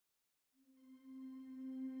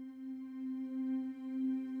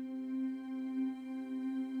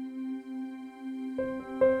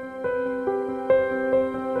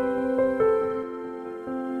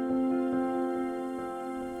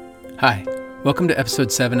Hi, welcome to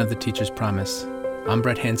episode 7 of The Teacher's Promise. I'm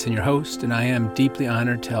Brett Hansen, your host, and I am deeply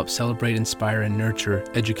honored to help celebrate, inspire, and nurture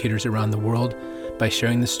educators around the world by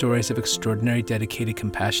sharing the stories of extraordinary, dedicated,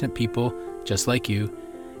 compassionate people just like you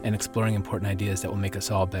and exploring important ideas that will make us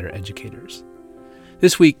all better educators.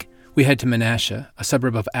 This week, we head to Menasha, a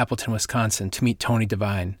suburb of Appleton, Wisconsin, to meet Tony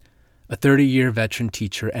DeVine, a 30-year veteran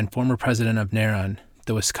teacher and former president of NAREN,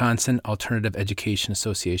 the Wisconsin Alternative Education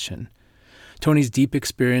Association. Tony's deep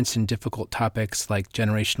experience in difficult topics like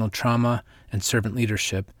generational trauma and servant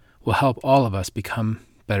leadership will help all of us become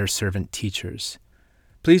better servant teachers.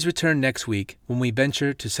 Please return next week when we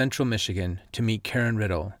venture to Central Michigan to meet Karen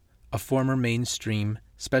Riddle, a former mainstream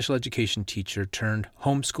special education teacher turned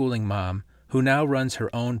homeschooling mom who now runs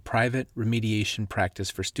her own private remediation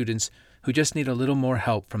practice for students who just need a little more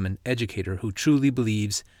help from an educator who truly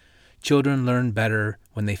believes children learn better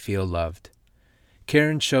when they feel loved.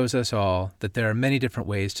 Karen shows us all that there are many different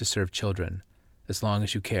ways to serve children, as long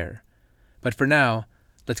as you care. But for now,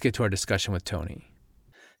 let's get to our discussion with Tony.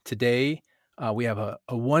 Today, we have a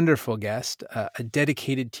wonderful guest, a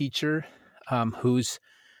dedicated teacher who's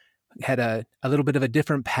had a little bit of a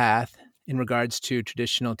different path in regards to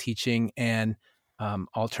traditional teaching and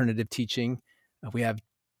alternative teaching. We have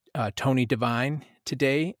Tony DeVine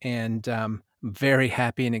today, and I'm very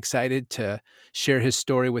happy and excited to share his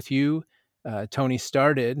story with you. Tony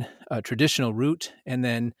started a traditional route and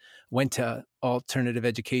then went to alternative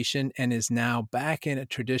education and is now back in a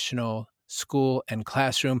traditional school and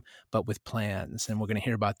classroom, but with plans. And we're going to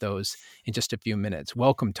hear about those in just a few minutes.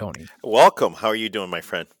 Welcome, Tony. Welcome. How are you doing, my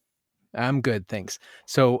friend? I'm good, thanks.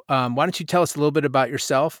 So why don't you tell us a little bit about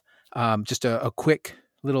yourself, just a quick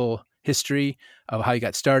little history of how you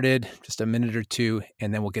got started, just a minute or two,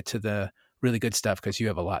 and then we'll get to the really good stuff because you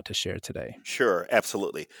have a lot to share today. Sure,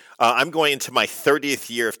 absolutely. I'm going into my 30th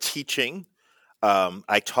year of teaching.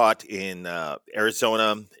 I taught in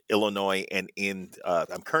Arizona, Illinois, and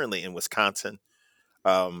I'm currently in Wisconsin.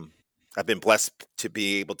 I've been blessed to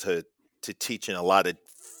be able to teach in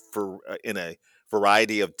in a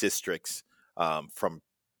variety of districts, from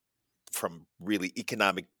really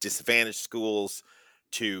economic disadvantaged schools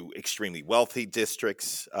to extremely wealthy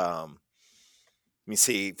districts. Let me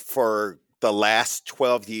see, for the last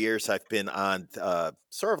 12 years, I've been on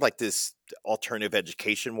sort of like this alternative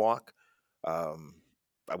education walk. I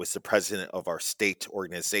was the president of our state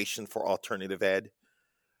organization for alternative ed.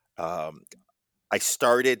 I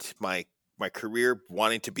started my career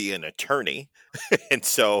wanting to be an attorney, and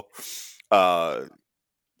so I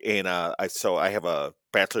have a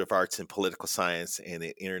Bachelor of Arts in Political Science and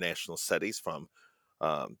in International Studies from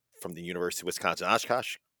the University of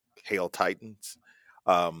Wisconsin-Oshkosh, Hail Titans.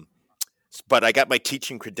 But I got my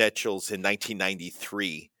teaching credentials in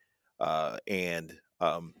 1993, and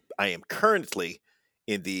I am currently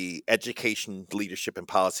in the Education, Leadership, and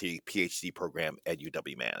Policy PhD program at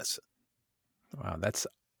UW-Madison. Wow, that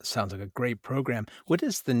sounds like a great program. What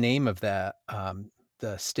is the name of the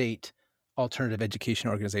state alternative education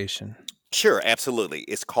organization? Sure, absolutely.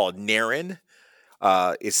 It's called NAREN.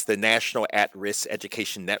 It's the National At-Risk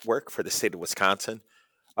Education Network for the state of Wisconsin.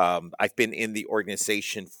 I've been in the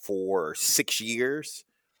organization for 6 years.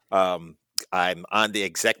 I'm on the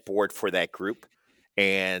exec board for that group,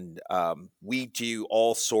 and we do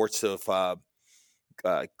all sorts of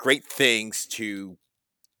great things to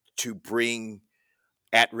bring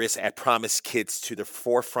at-risk, at-promise kids to the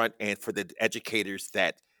forefront, and for the educators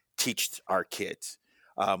that teach our kids.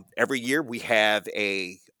 Every year we have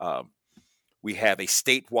a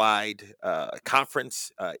statewide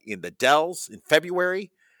conference in the Dells in February.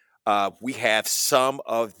 We have some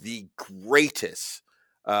of the greatest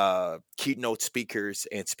keynote speakers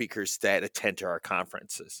and speakers that attend to our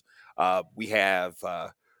conferences. We have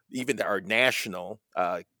even our national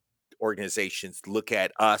organizations look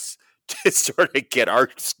at us to sort of get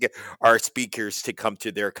our speakers to come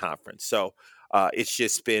to their conference. So it's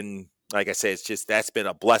just been, like I said, that's been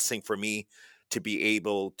a blessing for me to be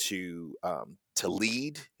able to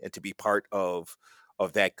lead and to be part of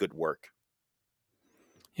that good work.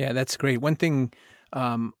 Yeah, that's great. One thing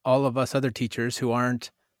all of us other teachers who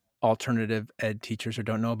aren't alternative ed teachers or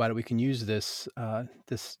don't know about it, we can use this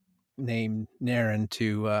name NAREN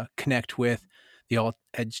to connect with the alt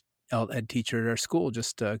ed teacher at our school.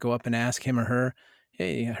 Just go up and ask him or her,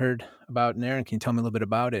 hey, I heard about NAREN. Can you tell me a little bit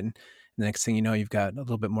about it? And the next thing you know, you've got a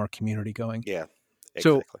little bit more community going. Yeah,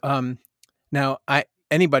 exactly. So now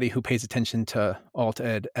anybody who pays attention to alt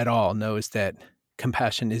ed at all knows that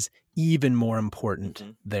compassion is even more important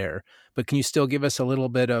there. But can you still give us a little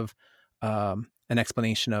bit of an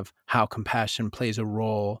explanation of how compassion plays a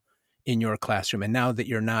role in your classroom? And now that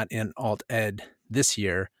you're not in alt ed this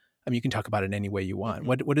year, I mean, you can talk about it any way you want.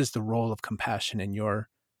 Mhm. What is the role of compassion in your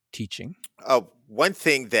teaching? One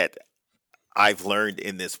thing that I've learned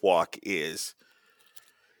in this walk is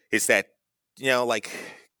that, like,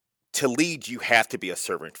 to lead, you have to be a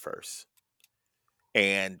servant first,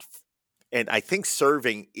 and I think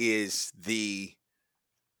serving is the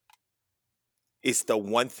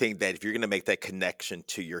one thing that if you're going to make that connection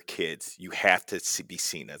to your kids, you have to be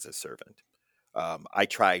seen as a servant. I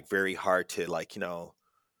tried very hard to, like,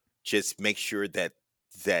 just make sure that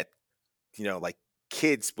like,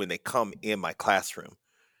 kids, when they come in my classroom,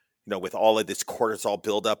 with all of this cortisol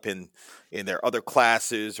build up in their other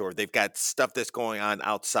classes, or they've got stuff that's going on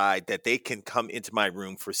outside, that they can come into my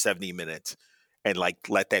room for 70 minutes and, like,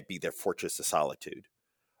 let that be their fortress of solitude.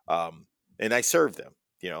 Um, and I serve them,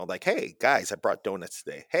 like, hey guys, I brought donuts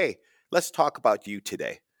today. Hey, let's talk about you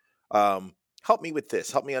today. Help me with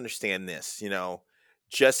this. Help me understand this.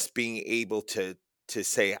 Just being able to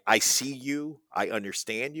say, I see you, I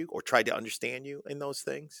understand you, or try to understand you in those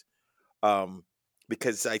things. Um,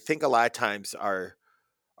 because I think a lot of times our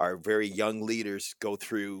very young leaders go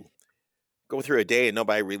through a day and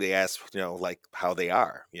nobody really asks, like, how they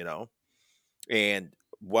are. And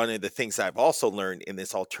one of the things I've also learned in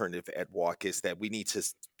this alternative ed walk is that we need to,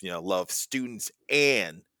 love students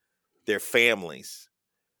and their families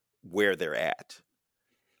where they're at.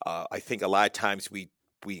 I think a lot of times we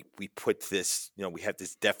put this, we have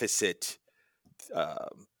this deficit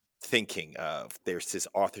um, thinking of. There's this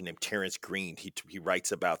author named Terrence Green. He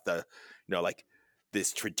writes about the, like,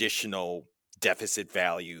 this traditional deficit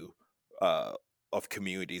value uh, of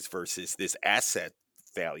communities versus this asset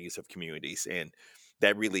values of communities, and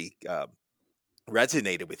that really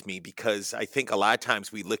resonated with me, because I think a lot of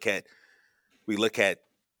times we look at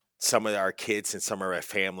some of our kids and some of our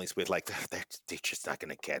families with, like, they're just not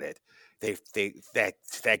going to get it.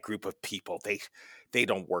 That group of people, they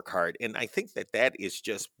don't work hard, and I think that is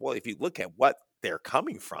just, well, if you look at what they're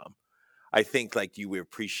coming from, I think, like, you would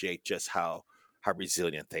appreciate just how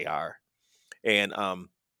resilient they are, and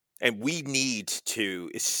we need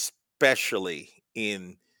to, especially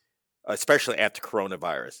after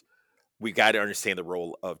coronavirus, we got to understand the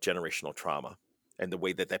role of generational trauma and the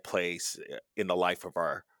way that plays in the life of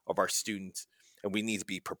our students, and we need to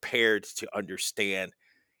be prepared to understand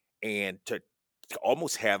and to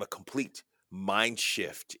almost have a complete mind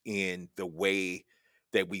shift in the way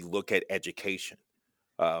that we look at education.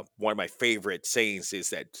 One of my favorite sayings is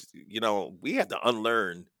that, we have to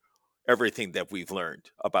unlearn everything that we've learned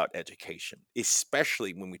about education,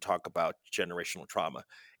 especially when we talk about generational trauma.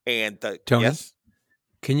 And Tony, yes.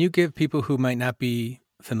 can you give people who might not be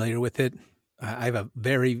familiar with it? I have a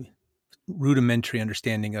very rudimentary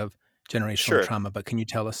understanding of generational Sure. trauma, but can you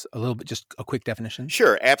tell us a little bit, just a quick definition?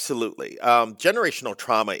 Sure, absolutely. Generational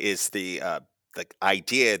trauma is the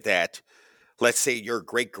idea that, let's say, your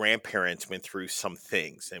great grandparents went through some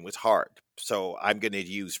things and it was hard. So I'm going to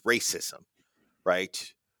use racism,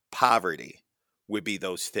 right? Poverty would be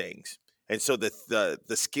those things, and so the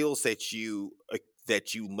skills that you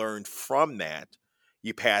learned from that,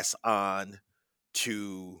 you pass on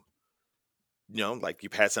to, like, you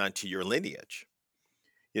pass on to your lineage.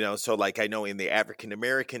 So, like, I know in the African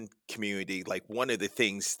American community, like, one of the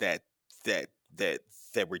things that that that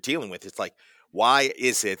we're dealing with is, like, why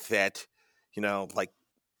is it that, like,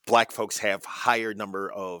 black folks have higher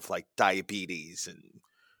number of, like, diabetes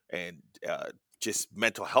and just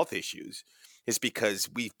mental health issues, is because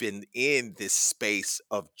we've been in this space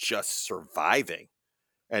of just surviving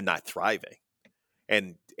and not thriving.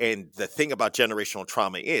 And the thing about generational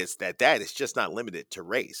trauma is that is just not limited to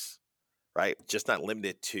race, right? Just not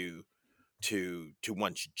limited to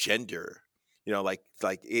one's gender. Like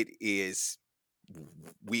it is,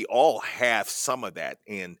 we all have some of that,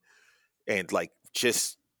 and like,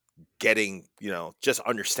 just getting, just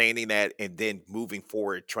understanding that, and then moving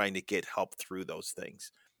forward, trying to get help through those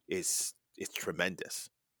things is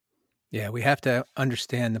tremendous. Yeah, we have to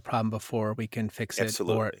understand the problem before we can fix it, or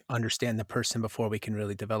Absolutely. understand the person before we can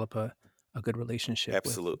really develop a good relationship with the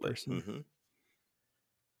Absolutely. person.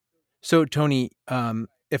 So, Tony,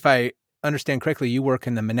 if I understand correctly, you work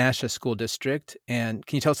in the Menasha School District, and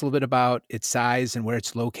can you tell us a little bit about its size and where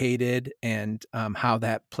it's located, and how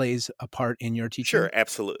that plays a part in your Sure, teaching?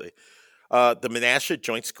 absolutely. The Menasha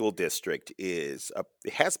Joint School District it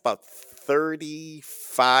has about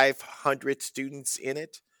 3,500 students in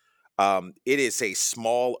it. It is a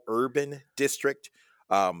small urban district.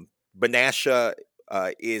 Menasha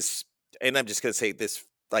is, and I'm just going to say this,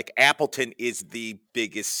 like, Appleton is the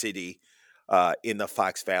biggest city in the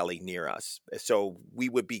Fox Valley near us. So we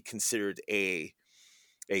would be considered a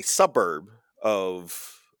suburb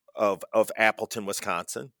of Appleton,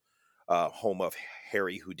 Wisconsin. home of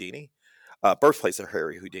Harry Houdini, birthplace of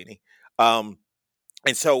Harry Houdini. Um,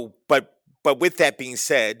 and so, but with that being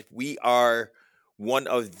said, we are one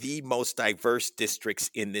of the most diverse districts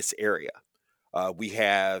in this area. We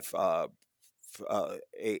have a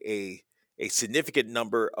significant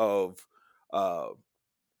number uh,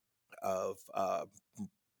 of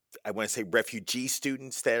I want to say refugee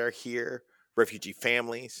students that are here, refugee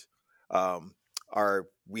families. Um,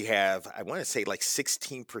 we have, I want to say, like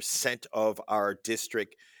 16% of our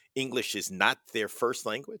district English is not their first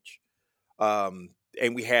language, um,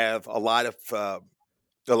 and we have a lot of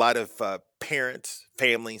parents,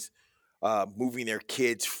 families, moving their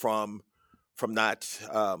kids from not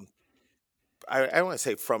I don't want to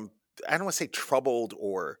say from I don't want to say troubled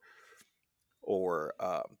or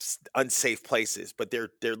unsafe places, but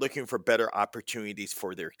they're looking for better opportunities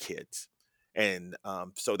for their kids, and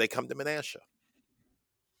so they come to Menasha.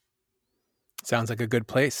 Sounds like a good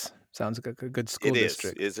place. Sounds like a good school It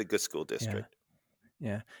district. is a good school Yeah. district.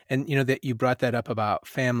 Yeah. And that you brought that up about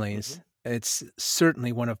Hmm. families. It's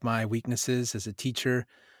certainly one of my weaknesses as a teacher.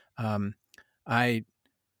 Um, I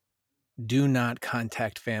do not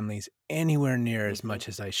contact families anywhere near as Hmm. much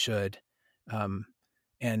as I should. Um,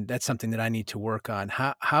 and that's something that I need to work on.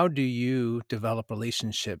 How do you develop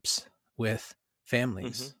relationships with Hmm.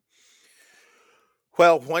 families?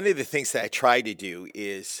 Well, one of the things that I try to do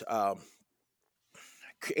is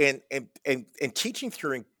and teaching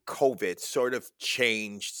during COVID sort of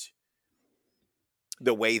changed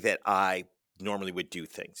the way that I normally would do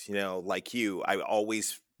things. Like you, I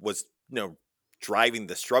always was, driving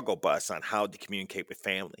the struggle bus on how to communicate with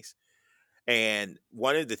families. And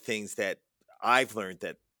one of the things that I've learned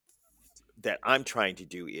that I'm trying to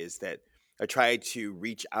do is that I try to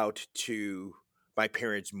reach out to my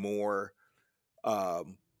parents more,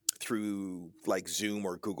 um, through like Zoom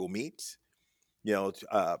or Google Meets.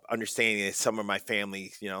 Understanding that some of my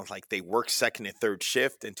family, like they work second and third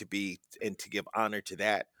shift, and to give honor to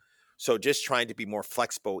that. So just trying to be more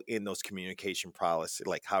flexible in those communication policies,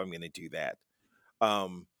 like how I'm going to do that.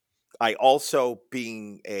 Um, I also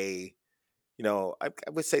being I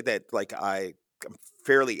would say that like I'm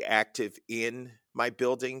fairly active in my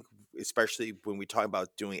building, especially when we talk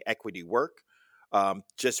about doing equity work.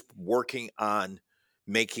 Just working on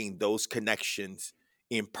making those connections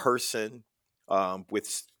in person,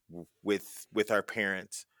 with our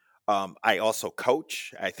parents. I also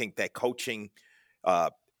coach. I think that coaching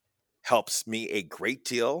uh, helps me a great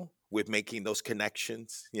deal with making those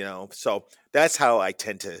connections. So that's how I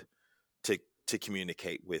tend to to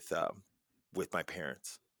communicate with my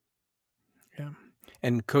parents. Yeah.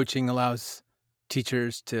 And coaching allows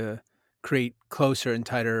teachers to create closer and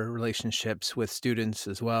tighter relationships with students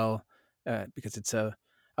as well, because it's a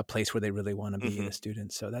place where they really want to be, Hmm. the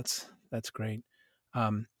students. So that's great.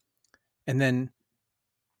 Um, and then,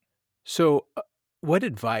 so what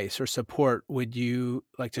advice or support would you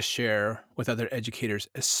like to share with other educators,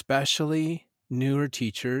 especially newer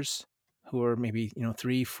teachers who are maybe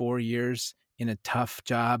 3-4 years in a tough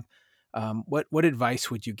job? What advice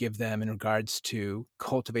would you give them in regards to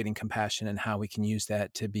cultivating compassion and how we can use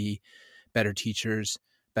that to be better teachers,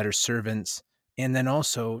 better servants, and then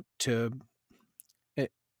also to eh,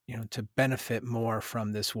 to benefit more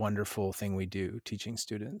from this wonderful thing we do, teaching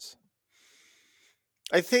students?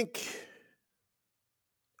 I think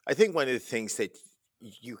I think one of the things that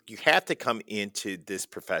you have to come into this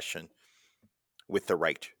profession with the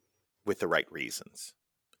right reasons.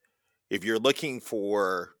 If you're looking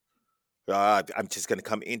for, I'm just going to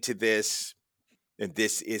come into this, and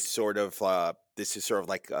this is sort of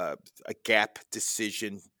like a gap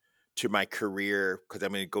decision to my career because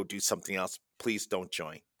I'm going to go do something else. Please don't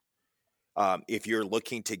join. If you're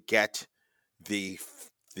looking to get the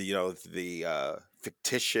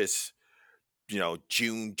fictitious,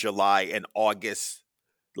 June, July, and August,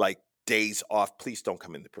 like, days off, please don't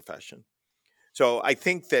come in the profession. So I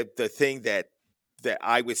think that the thing that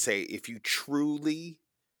I would say, if you truly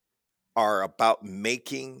are about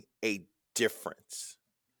making a difference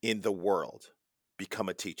in the world, become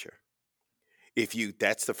a teacher. If you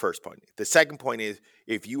That's the first point. The second point is,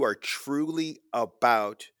 if you are truly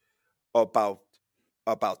about about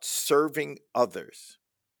serving others,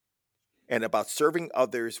 and about serving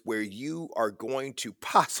others where you are going to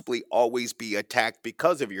possibly always be attacked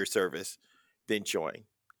because of your service, then join.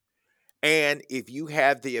 And if you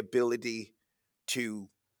have the ability to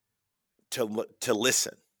to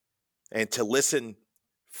listen, and to listen,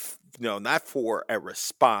 not for a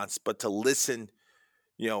response, but to listen,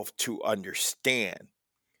 to understand,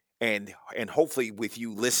 and hopefully with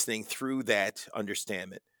you listening through that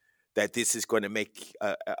understanding, that this is going to make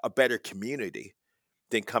a better community,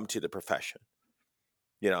 then come to the profession.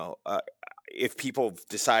 You know, if people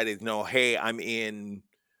decided, no, hey, I'm in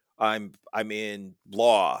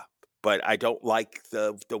law, but I don't like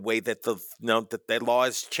the way that that law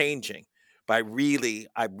is changing. But I really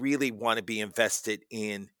want to be invested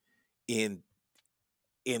in in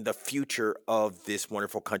the future of this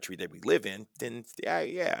wonderful country that we live in. Then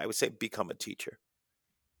yeah, I would say become a teacher.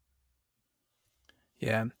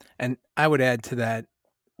 Yeah. And I would add to that,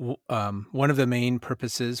 one of the main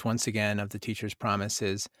purposes, once again, of the Teacher's Promise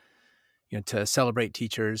is, to celebrate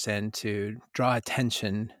teachers and to draw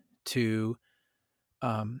attention to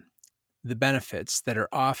um, the benefits that are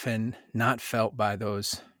often not felt by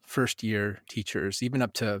those first year teachers, even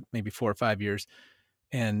up to maybe 4 or 5 years.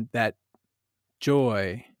 And that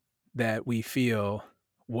joy that we feel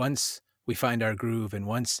once we find our groove and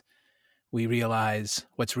once we realize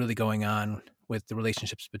what's really going on with the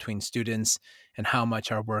relationships between students and how much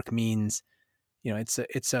our work means.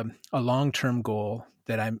 It's a long-term goal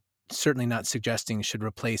that I'm certainly not suggesting should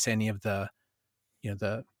replace any of the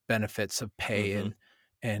benefits of pay Hmm.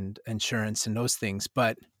 and insurance and those things.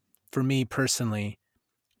 But for me personally,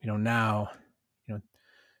 now, you know,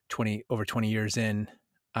 over 20 years in,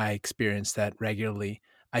 I experience that regularly.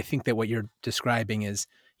 I think that what you're describing is,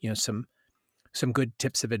 some good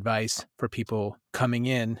tips of advice for people coming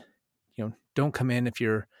in. Don't come in if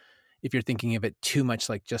you're thinking of it too much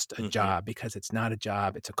like just a Hmm. job, because it's not a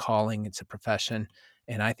job, it's a calling, it's a profession,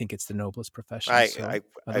 and I think it's the noblest profession. I So I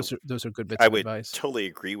I those are good bits I of would advice. totally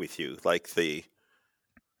agree with you. Like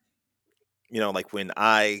like when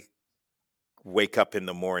I wake up in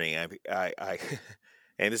the morning, and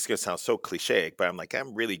this is gonna sound so cliche, but I'm like,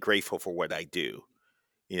 I'm really grateful for what I do.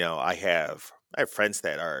 I have friends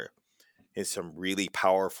that are in some really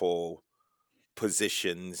powerful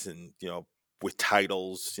positions and, with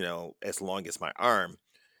titles, as long as my arm,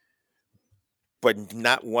 but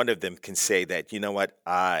not one of them can say that,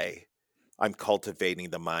 I'm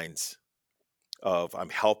cultivating the minds I'm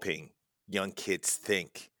helping young kids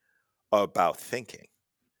think about thinking,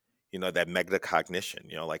 that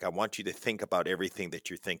metacognition, like I want you to think about everything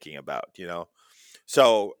that you're thinking about.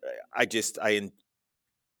 So I just, I'm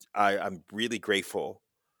really grateful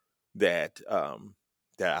that,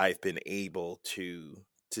 that I've been able to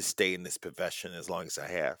stay in this profession as long as I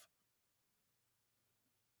have.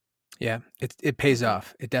 Yeah, it pays Hmm.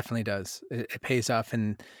 off. It definitely does. It pays off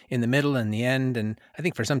in the middle and the end, and I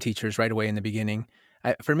think for some teachers right away in the beginning.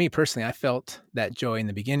 For me personally, I felt that joy in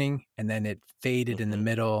the beginning, and then it faded in the Hmm.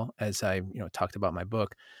 middle as I talked about my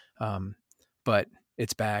book. Um, but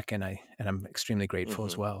it's back, and I'm extremely grateful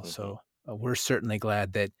as Hmm. well. Hmm. So we're certainly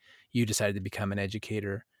glad that you decided to become an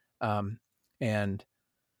educator, um, and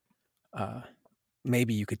uh,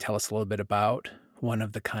 maybe you could tell us a little bit about one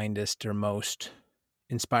of the kindest or most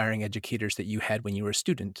inspiring educators that you had when you were a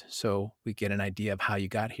student, so we get an idea of how you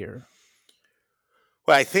got here.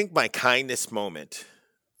 Well, I think my kindest moment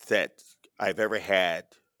that I've ever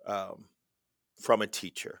had, um, from a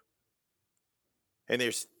teacher, and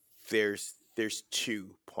there's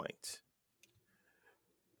 2 points.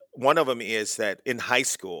 One of them is that in high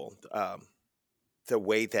school, the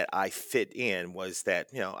way that I fit in was that,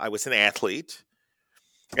 I was an athlete,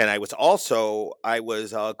 and I was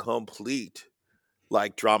a complete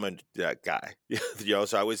like drama guy.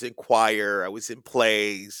 So I was in choir, I was in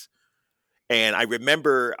plays, and I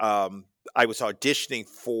remember, I was auditioning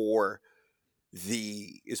for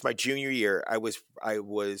it's my junior year. I was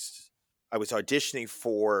auditioning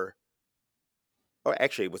for. Oh,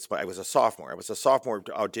 actually, I was a sophomore. I was a sophomore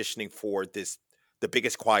auditioning for the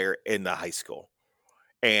biggest choir in the high school,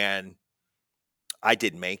 and I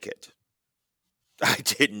didn't make it. I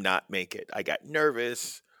did not make it. I got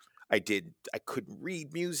nervous. I couldn't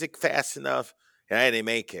read music fast enough, and I didn't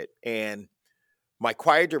make it. And my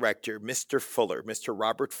choir director, Mr. Fuller, Mr.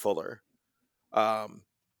 Robert Fuller, um,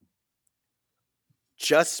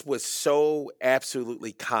 just was so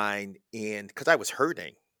absolutely kind, and because I was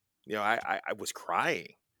hurting, I was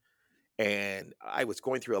crying, and I was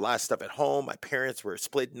going through a lot of stuff at home. My parents were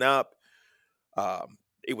splitting up.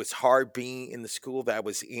 It was hard being in the school that I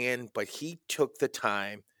was in, but he took the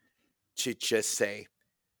time to just say,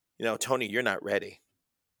 Tony, you're not ready.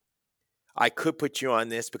 I could put you on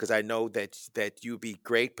this because I know that you'd be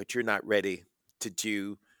great, but you're not ready to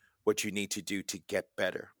do what you need to do to get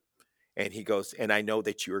better. And he goes, and I know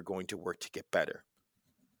that you are going to work to get better.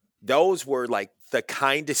 Those were like the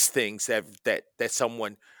kindest things that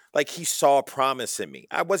someone, like, he saw a promise in me.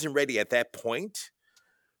 I wasn't ready at that point,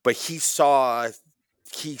 but he saw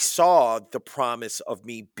the promise of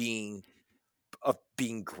me being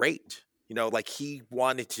great. Like he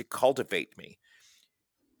wanted to cultivate me.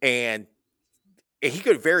 And And he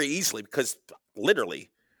could very easily, because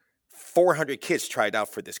literally 400 kids tried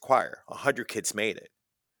out for this choir, 100 kids made it,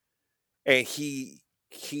 and he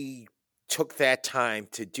took that time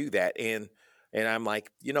to do that. And I'm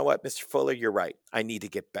like, you know what, Mr. Fuller, you're right. I need to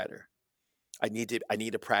get better. I need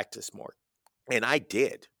to practice more, and I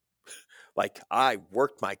did. Like, I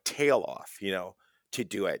worked my tail off, to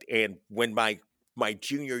do it. And when my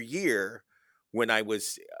junior year, when I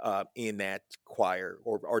was in that choir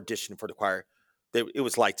or auditioning for the choir, it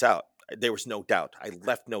was lights out. There was no doubt. I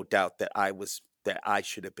left no doubt that I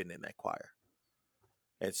should have been in that choir.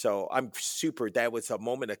 And so I'm super. That was a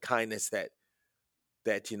moment of kindness that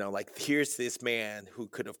like, here's this man who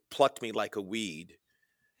could have plucked me like a weed,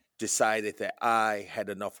 decided that I had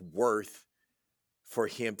enough worth for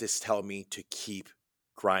him to tell me to keep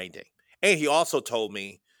grinding. And he also told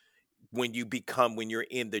me, when you're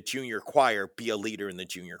in the junior choir, be a leader in the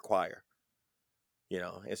junior choir.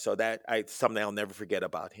 And so something I'll never forget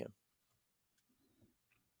about him.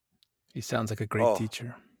 He sounds like a great Oh,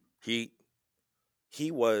 teacher. he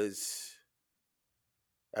was.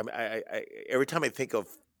 I mean, I every time I think of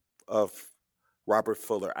Robert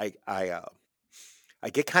Fuller, I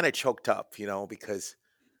get kind of choked up, because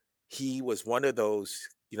he was one of those.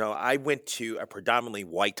 I went to a predominantly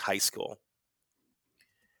white high school,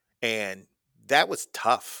 and that was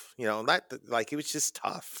tough. Not like, it was just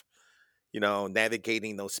tough,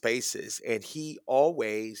 navigating those spaces. And he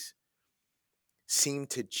always seemed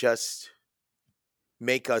to just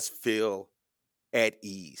make us feel at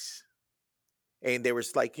ease. And there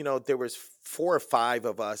was there was 4 or 5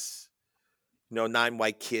 of us, 9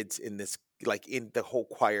 white kids in this, like, in the whole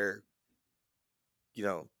choir, you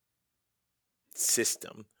know,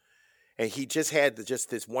 system. And he just had just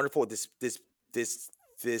this wonderful, this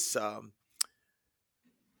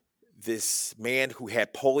this man who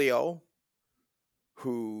had polio,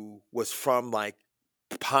 who was from like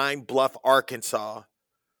Pine Bluff, Arkansas,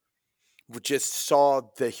 who just saw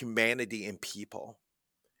the humanity in people.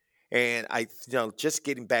 And just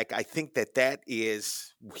getting back, I think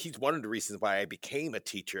he's one of the reasons why I became a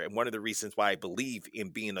teacher, and one of the reasons why I believe in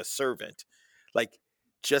being a servant. Like,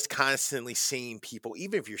 just constantly seeing people,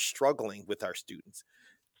 even if you're struggling with our students,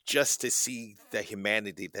 just to see the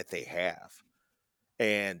humanity that they have.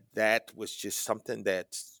 And that was just something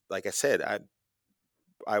that, like I said,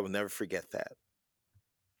 I will never forget that.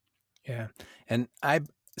 Yeah. And I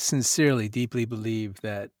sincerely, deeply believe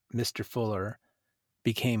that Mr. Fuller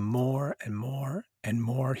became more and more and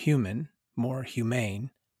more human, more humane,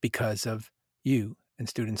 because of you and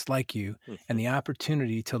students like you, and the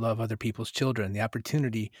opportunity to love other people's children, the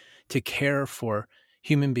opportunity to care for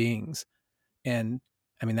human beings. And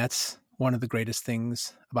I mean, that's one of the greatest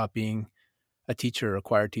things about being a teacher, a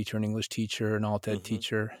choir teacher, an English teacher, an alt-ed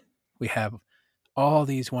teacher. We have all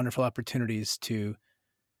these wonderful opportunities to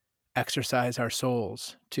exercise our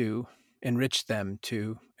souls, to enrich them,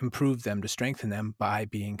 to improve them, to strengthen them by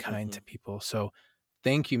being kind to people. So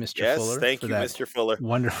thank you, Mr. Yes, Fuller, thank for you, that Mr. Fuller.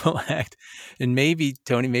 wonderful act. And maybe,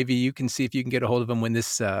 Tony, maybe you can see if you can get a hold of him when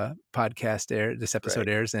this this episode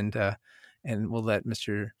airs, and we'll let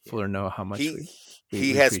Mr. Fuller know how much we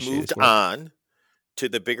he has appreciate moved his work. on to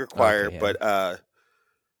the bigger choir, Okay, yeah. but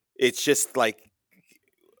it's just like,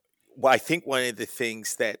 well, I think one of the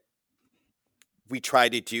things that we try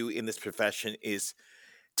to do in this profession is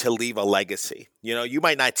to leave a legacy. You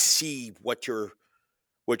might not see what your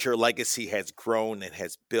legacy has grown and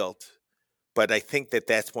has built, but I think that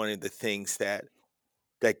that's one of the things that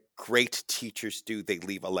great teachers do. They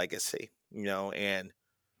leave a legacy, and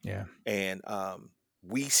Yeah. and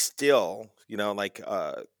we still, like,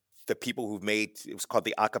 the people who've made, it was called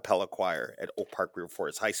the a cappella choir at Oak Park River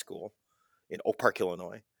Forest High School in Oak Park,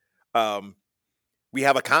 Illinois. We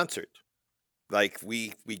have a concert. Like,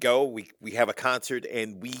 we go, we have a concert,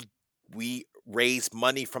 and we raise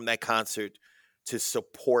money from that concert to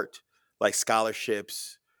support, like,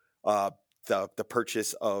 scholarships, the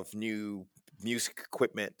purchase of new music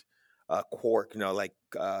equipment, cork, like,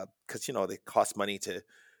 because they cost money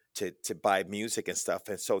to buy music and stuff.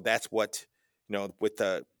 And so that's what, with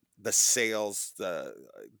the sales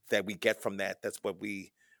that we get from that, that's what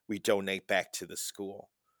we donate back to the school.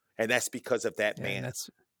 And that's because of that man. That's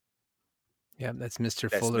Mr.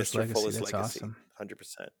 That's Fuller's Mr. legacy. Fuller's That's legacy. awesome.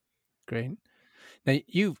 100%. Great. Now,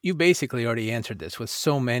 you basically already answered this with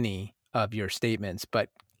so many of your statements, but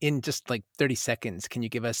in just like 30 seconds, can you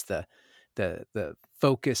give us the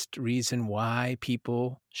focused reason why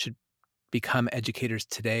people should become educators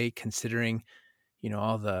today, considering,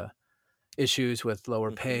 all the issues with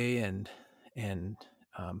lower pay and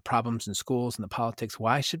problems in schools and the politics?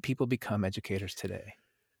 Why should people become educators today?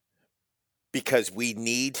 because we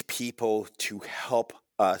need people to help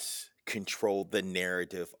us control the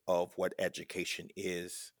narrative of what education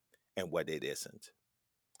is and what it isn't.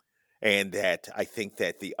 And that I think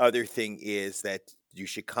that the other thing is that you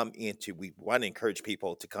should come into, we want to encourage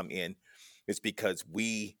people to come in, is because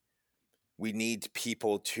we need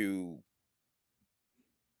people to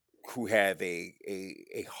who have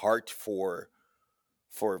a heart for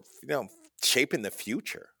shaping the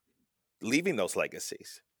future, leaving those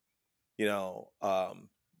legacies. You know,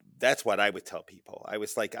 that's what I would tell people. I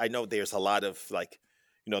was like, I know there's a lot of like,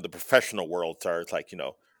 the professional worlds are like,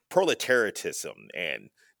 proletariatism and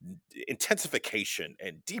intensification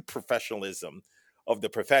and deprofessionalism of the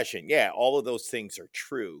profession. Yeah, all of those things are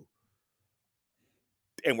true.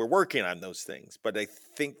 And we're working on those things. But I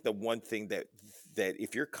think the one thing that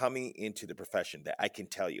if you're coming into the profession that I can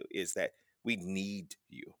tell you is that we need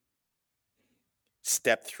you.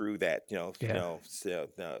 Step through that, Yeah.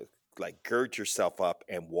 like gird yourself up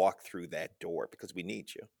and walk through that door because we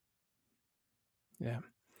need you. Yeah.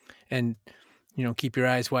 And, keep your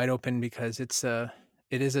eyes wide open because it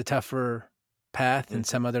is a tougher path than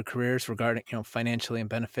some other careers regarding, financially and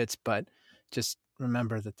benefits, but just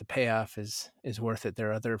remember that the payoff is worth it. There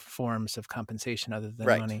are other forms of compensation other than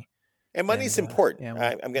Right. money. And money's And, important.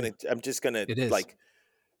 yeah, I'm just gonna it is. like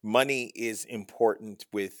money is important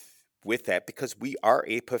with that because we are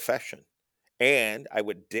a profession. And I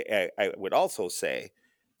would also say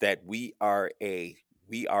that we are a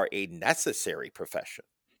necessary profession.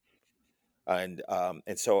 And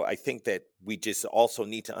so I think that we just also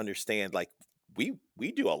need to understand like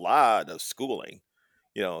we do a lot of schooling,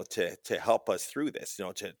 to help us through this,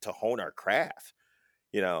 to hone our craft,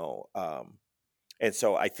 you know. And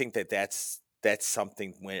so I think that that's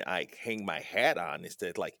something when I hang my hat on is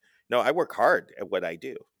that like, no, I work hard at what I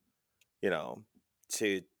do, you know,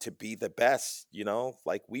 to be the best,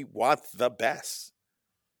 like we want the best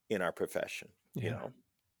in our profession, Yeah.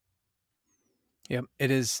 Yep.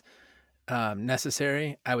 It is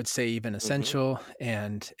necessary, I would say even Hmm. essential,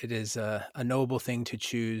 and it is a noble thing to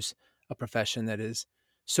choose a profession that is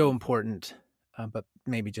so important, but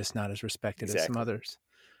maybe just not as respected as some Exactly. others.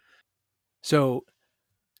 So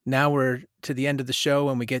now we're to the end of the show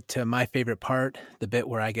and we get to my favorite part, the bit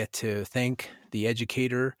where I get to thank the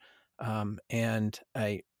educator. And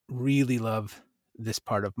I really love this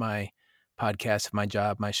part of my podcast, my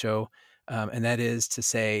job, my show. And that is to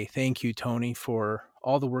say, thank you, Tony, for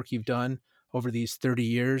all the work you've done over these 30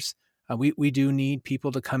 years. We do need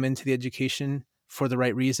people to come into the education for the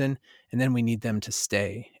right reason. And then we need them to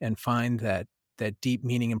stay and find that deep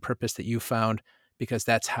meaning and purpose that you found, because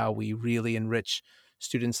that's how we really enrich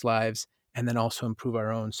students' lives and then also improve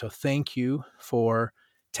our own. So thank you for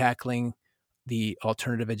tackling the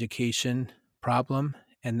alternative education problem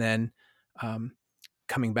and then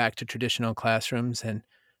coming back to traditional classrooms and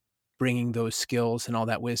bringing those skills and all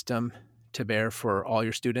that wisdom to bear for all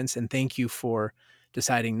your students. And thank you for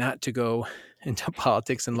deciding not to go into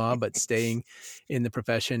politics and law, but staying in the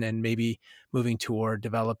profession and maybe moving toward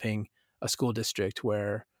developing a school district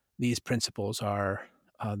where these principles are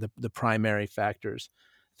the primary factors.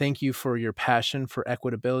 Thank you for your passion for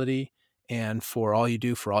equitability and for all you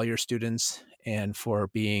do for all your students and for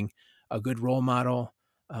being a good role model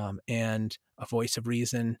and a voice of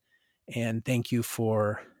reason. And thank you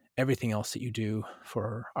for everything else that you do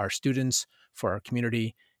for our students, for our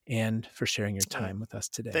community, and for sharing your Oh, time with us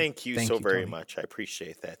today. thank you so Thank you, very Tony. much. I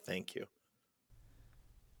appreciate that. Thank you.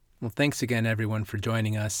 Well, thanks again, everyone, for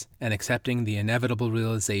joining us and accepting the inevitable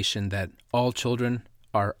realization that all children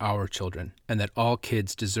are our children and that all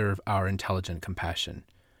kids deserve our intelligent compassion.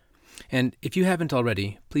 And if you haven't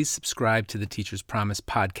already, please subscribe to the Teacher's Promise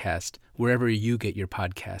podcast wherever you get your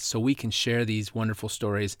podcasts so we can share these wonderful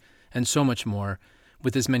stories and so much more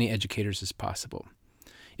with as many educators as possible.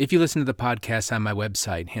 If you listen to the podcast on my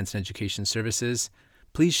website, Hanson Education Services,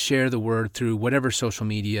 please share the word through whatever social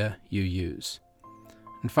media you use.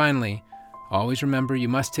 And finally, always remember you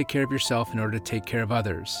must take care of yourself in order to take care of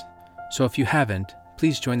others. So if you haven't,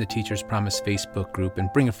 please join the Teacher's Promise Facebook group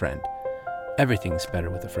and bring a friend. Everything's better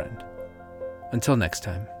with a friend. Until next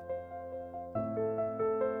time.